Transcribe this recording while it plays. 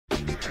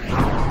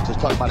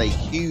talk about a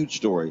huge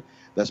story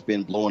that's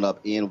been blowing up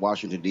in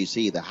Washington,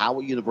 D.C., the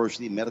Howard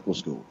University Medical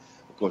School.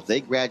 Of course,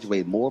 they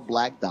graduate more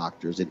black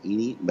doctors than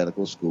any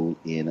medical school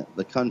in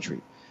the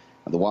country.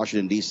 And the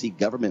Washington, D.C.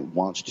 government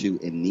wants to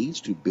and needs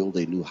to build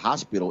a new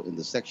hospital in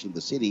the section of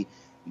the city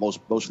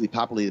mostly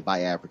populated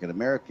by African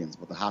Americans.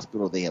 But the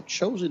hospital they have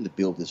chosen to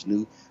build this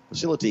new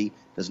facility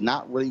does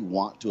not really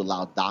want to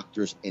allow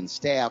doctors and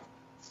staff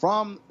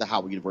from the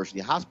Howard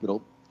University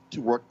Hospital to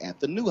work at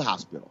the new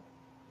hospital.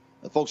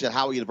 The folks at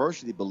Howard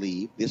University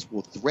believe this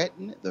will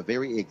threaten the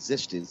very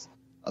existence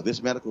of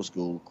this medical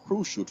school,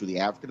 crucial to the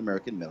African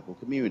American medical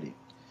community.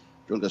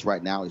 Joining us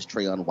right now is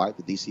Trayon White,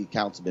 the D.C.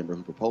 council member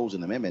who proposed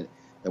an amendment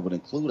that would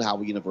include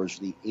Howard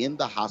University in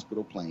the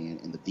hospital plan,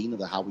 and the dean of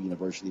the Howard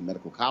University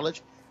Medical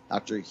College,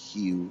 Dr.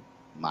 Hugh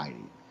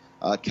Mighty.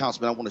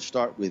 Councilman, I want to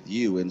start with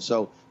you. And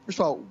so, first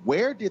of all,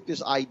 where did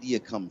this idea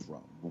come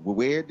from?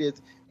 Where did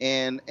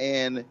and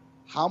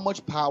how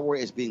much power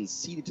is being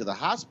ceded to the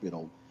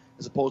hospital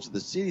as opposed to the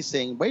city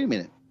saying, wait a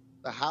minute,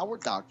 the Howard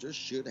doctors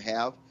should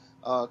have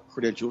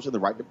credentials and the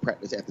right to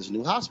practice at this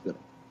new hospital?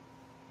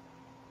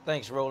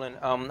 Thanks, Roland.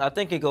 I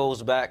think it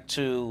goes back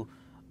to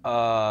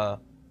the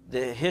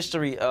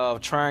history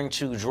of trying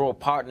to draw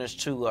partners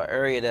to an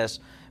area that's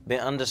been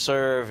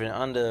underserved and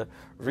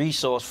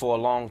under-resourced for a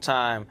long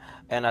time.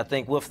 And I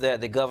think with that,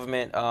 the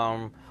government,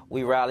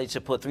 we rallied to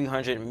put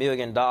 $300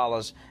 million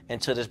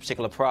into this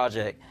particular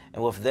project.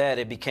 And with that,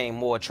 it became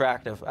more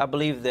attractive. I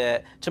believe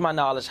that, to my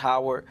knowledge,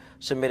 Howard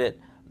submitted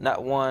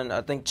not one,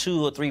 I think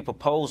 2 or 3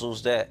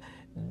 proposals that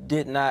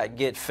did not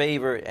get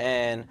favored,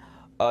 and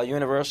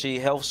University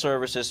Health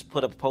Services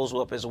put a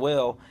proposal up as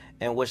well,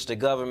 in which the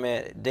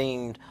government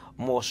deemed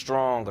more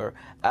stronger.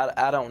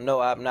 I don't know.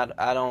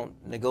 I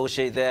don't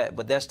negotiate that,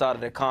 but that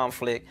started a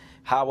conflict.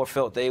 Howard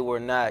felt they were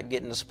not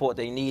getting the support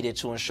they needed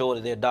to ensure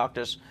that their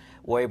doctors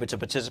were able to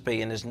participate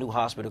in this new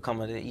hospital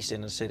coming to the east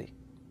end of the city.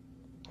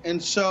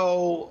 And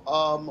so,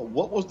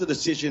 what was the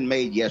decision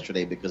made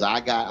yesterday? Because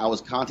I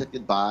was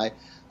contacted by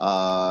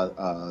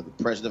the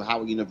president of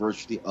Howard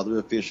University, other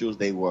officials.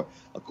 They were,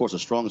 of course, a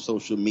strong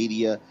social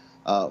media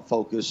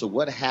focus. So,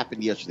 what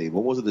happened yesterday?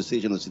 What was the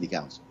decision of the city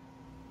council?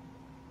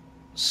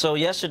 So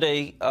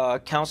yesterday,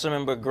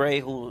 Councilmember Gray,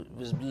 who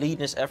was leading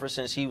this effort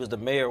since he was the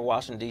mayor of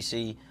Washington,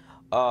 D.C.,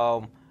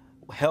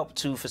 helped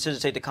to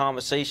facilitate the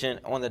conversation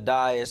on the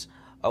dais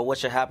of what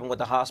should happen with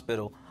the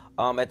hospital.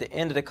 At the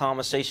end of the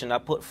conversation, I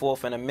put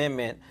forth an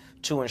amendment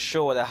to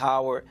ensure that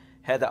Howard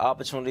had the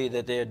opportunity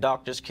that their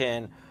doctors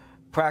can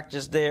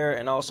practice there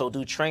and also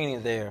do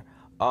training there.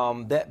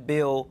 That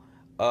bill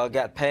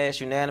got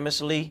passed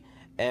unanimously.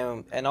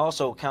 And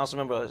also,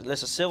 Councilmember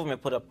Lissa Silverman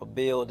put up a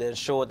bill that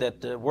ensured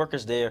that the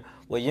workers there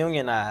were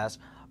unionized.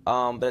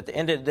 But at the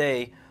end of the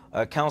day,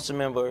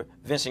 Councilmember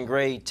Vincent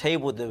Gray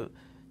tabled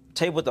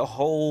the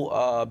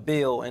whole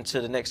bill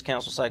into the next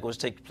council cycle, which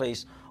takes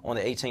place on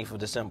the 18th of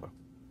December.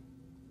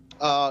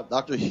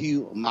 Dr.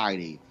 Hugh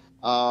Mighty,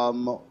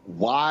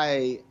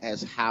 why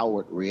has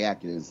Howard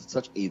reacted in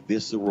such a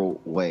visceral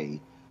way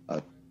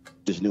to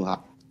this new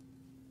hospital?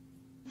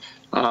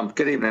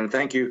 Good evening.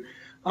 Thank you.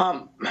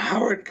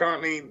 Howard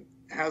currently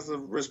has the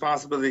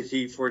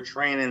responsibility for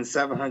training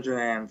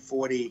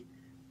 740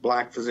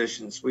 black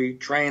physicians. We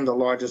train the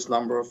largest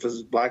number of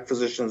black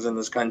physicians in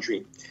this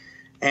country.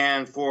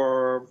 And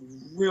for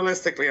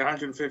realistically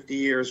 150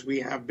 years,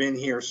 we have been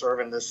here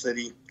serving this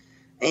city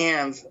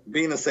and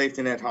being a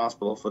safety net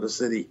hospital for the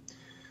city.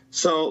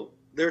 So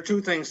there are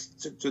 2 things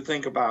to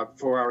think about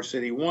for our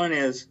city. One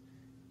is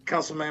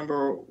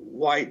Councilmember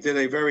White did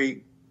a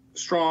very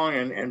strong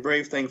and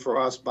brave thing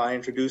for us by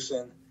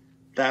introducing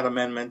that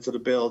amendment to the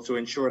bill to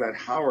ensure that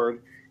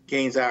Howard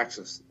gains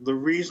access. The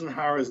reason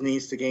Howard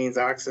needs to gain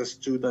access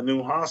to the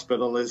new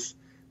hospital is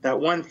that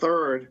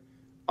 1/3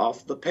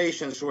 of the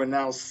patients who are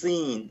now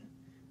seen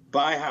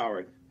by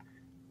Howard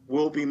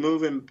will be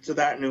moving to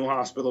that new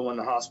hospital when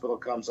the hospital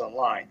comes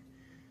online.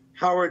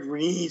 Howard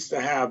needs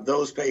to have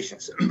those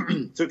patients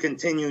to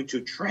continue to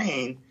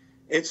train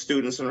its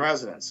students and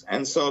residents.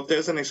 And so if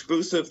there's an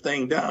exclusive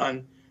thing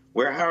done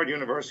where Howard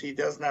University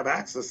doesn't have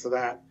access to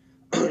that,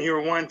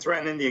 you're, 1,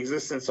 threatening the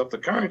existence of the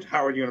current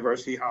Howard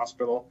University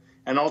Hospital,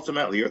 and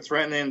ultimately you're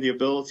threatening the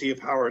ability of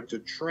Howard to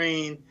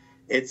train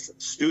its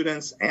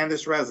students and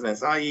its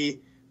residents,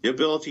 i.e. the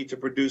ability to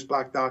produce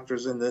black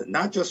doctors in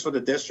not just for the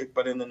district,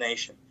 but in the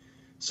nation.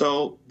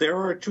 So there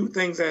are 2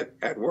 things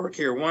at work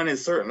here. One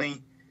is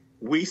certainly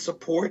we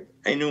support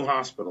a new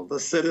hospital. The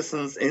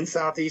citizens in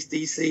Southeast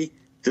D.C.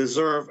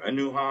 deserve a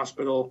new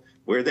hospital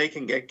where they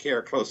can get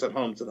care close at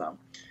home to them.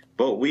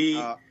 But we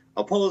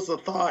oppose the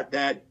thought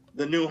that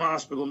the new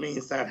hospital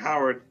means that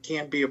Howard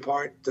can't be a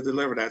part to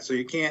deliver that. So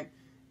you can't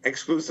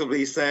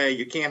exclusively say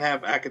you can't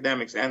have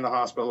academics and the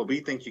hospital. We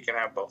think you can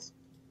have both.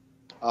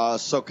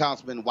 So,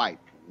 Councilman White,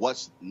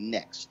 what's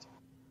next?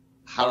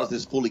 How does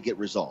this fully get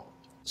resolved?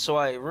 So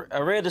I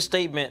read a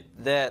statement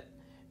that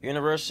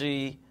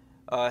University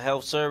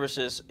Health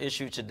Services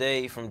issued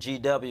today from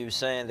GW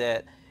saying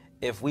that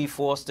if we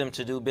force them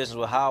to do business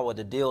with Howard,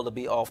 the deal will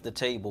be off the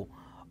table.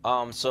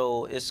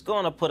 So it's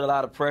going to put a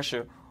lot of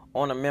pressure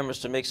on the members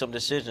to make some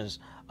decisions.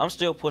 I'm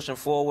still pushing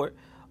forward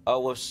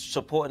with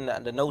supporting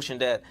the notion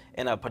that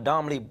in a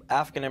predominantly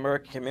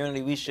African-American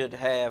community, we should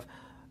have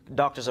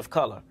doctors of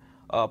color,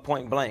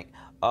 point blank.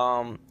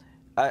 I'm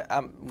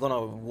going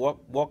to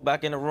walk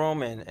back in the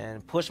room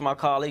and push my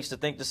colleagues to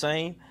think the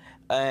same,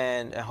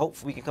 and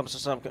hopefully we can come to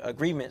some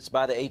agreements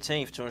by the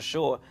 18th to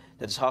ensure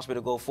that this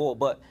hospital go forward.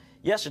 But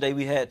yesterday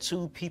we had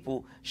 2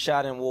 people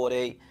shot in Ward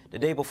 8. The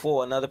day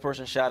before, another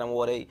person shot in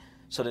Ward 8.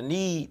 So the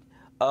need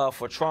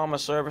for trauma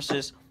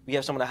services, we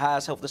have some of the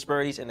highest health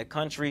disparities in the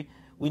country.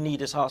 We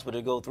need this hospital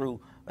to go through,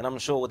 and I'm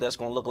sure what that's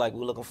going to look like.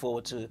 We're looking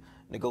forward to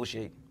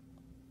negotiate.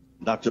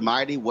 Dr.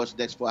 Mighty, what's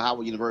next for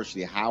Howard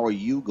University? How are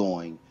you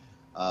going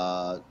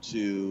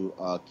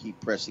to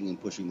keep pressing and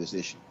pushing this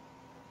issue?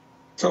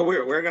 So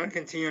we're going to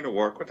continue to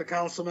work with the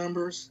council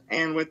members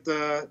and with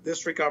the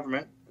district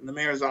government and the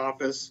mayor's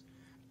office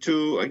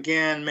to,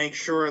 again, make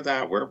sure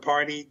that we're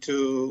party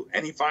to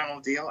any final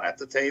deal at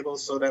the table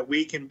so that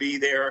we can be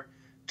there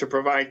to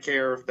provide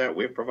care that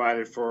we've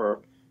provided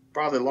for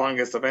probably the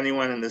longest of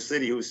anyone in the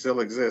city who still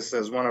exists,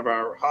 as one of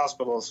our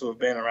hospitals who have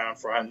been around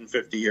for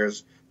 150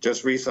 years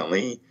just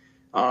recently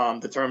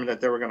determined that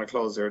they were going to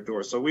close their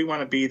doors. So we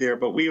want to be there,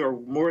 but we are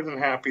more than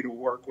happy to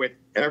work with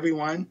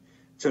everyone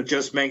to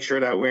just make sure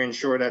that we're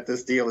ensured that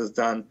this deal is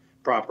done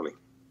properly.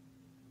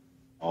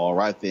 All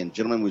right, then.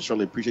 Gentlemen, we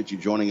certainly appreciate you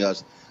joining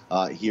us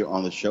here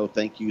on the show.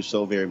 Thank you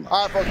so very much.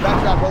 All right, folks,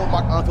 back to our Roland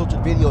Martin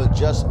Unfiltered video in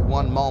just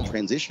one moment.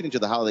 Transitioning to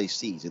the holiday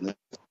season, this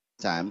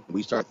time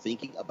we start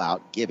thinking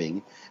about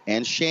giving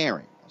and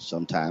sharing.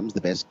 Sometimes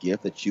the best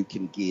gift that you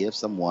can give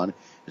someone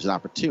is an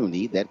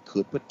opportunity that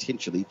could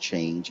potentially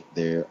change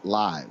their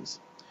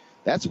lives.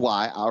 That's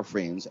why our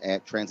friends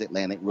at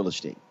Transatlantic Real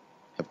Estate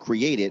have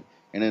created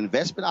an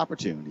investment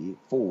opportunity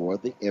for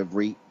the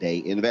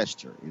everyday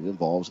investor. It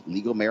involves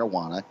legal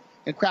marijuana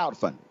and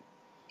crowdfunding.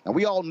 Now,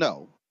 we all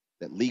know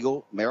that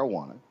legal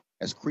marijuana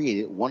has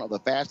created one of the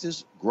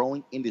fastest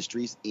growing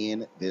industries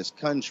in this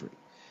country.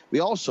 We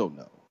also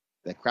know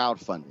that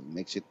crowdfunding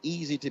makes it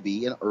easy to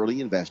be an early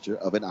investor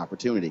of an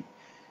opportunity.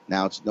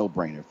 Now, it's no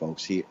brainer,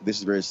 folks. Here, this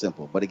is very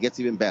simple, but it gets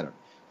even better.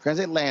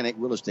 Transatlantic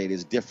Real Estate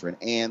is different,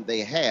 and they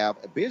have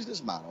a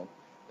business model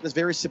that is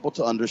very simple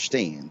to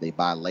understand. They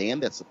buy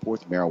land that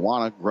supports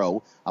marijuana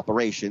grow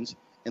operations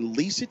and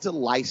lease it to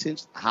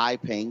licensed,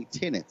 high-paying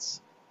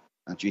tenants.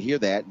 Don't you hear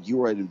that?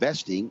 You are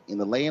investing in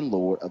the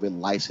landlord of a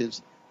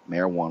licensed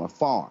marijuana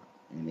farm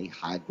in a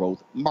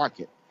high-growth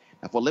market.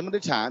 Now, for a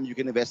limited time, you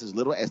can invest as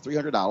little as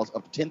 $300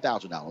 up to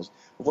 $10,000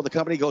 before the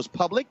company goes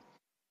public.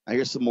 Now,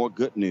 here's some more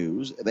good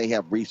news. They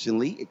have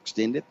recently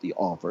extended the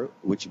offer,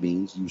 which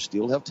means you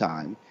still have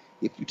time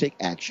if you take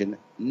action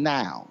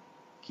now.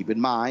 Keep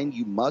in mind,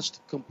 you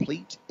must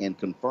complete and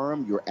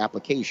confirm your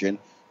application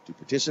to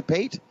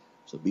participate,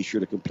 so be sure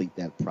to complete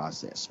that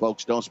process.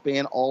 Folks, don't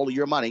spend all of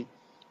your money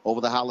over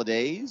the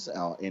holidays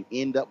and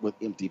end up with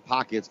empty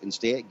pockets.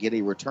 Instead, get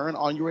a return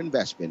on your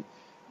investment.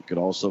 You could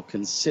also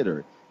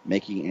consider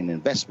making an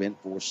investment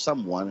for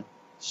someone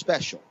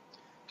special.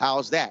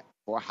 How's that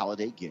for a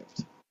holiday gift?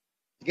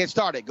 To get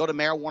started, go to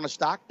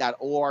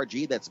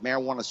marijuanastock.org. That's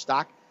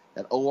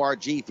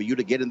marijuanastock.org for you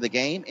to get in the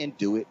game and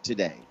do it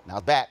today.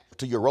 Now back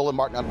to your Roland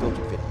Martin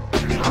Unfiltered video.